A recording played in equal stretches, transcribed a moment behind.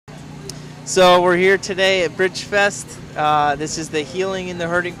So we're here today at Bridgefest. This is the Healing in the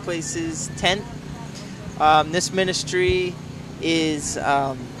Hurting Places tent. This ministry is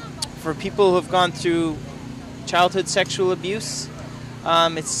for people who have gone through childhood sexual abuse.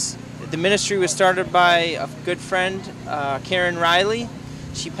 The ministry was started by a good friend, Karen Riley.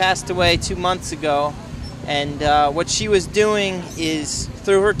 She passed away 2 months ago, and what she was doing is,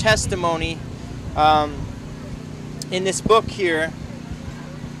 through her testimony, in this book here,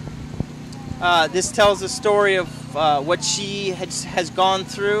 this tells a story of what she has gone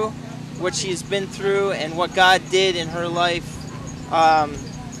through, what she has been through, and what God did in her life,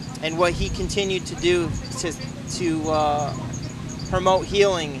 and what He continued to do to promote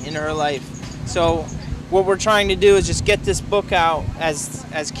healing in her life. So what we're trying to do is just get this book out.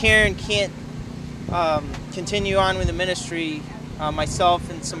 As Karen can't continue on with the ministry, myself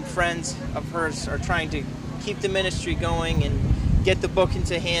and some friends of hers are trying to keep the ministry going and get the book into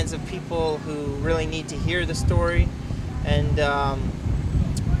the hands of people who really need to hear the story and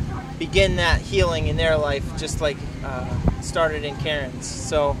begin that healing in their life, just like started in Karen's.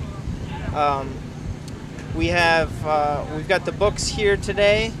 So we've got the books here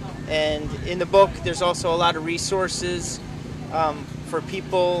today, and in the book there's also a lot of resources for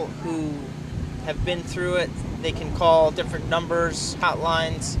people who have been through it. They can call different numbers,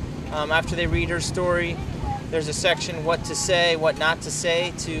 hotlines, after they read her story. There's a section, what to say, what not to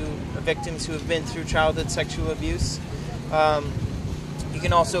say, to victims who have been through childhood sexual abuse. You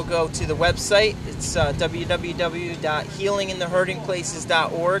can also go to the website. It's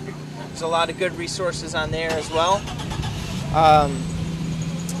www.healinginthehurtingplaces.org. There's a lot of good resources on there as well.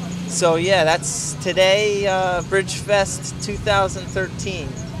 So yeah, that's today, Bridgefest 2013.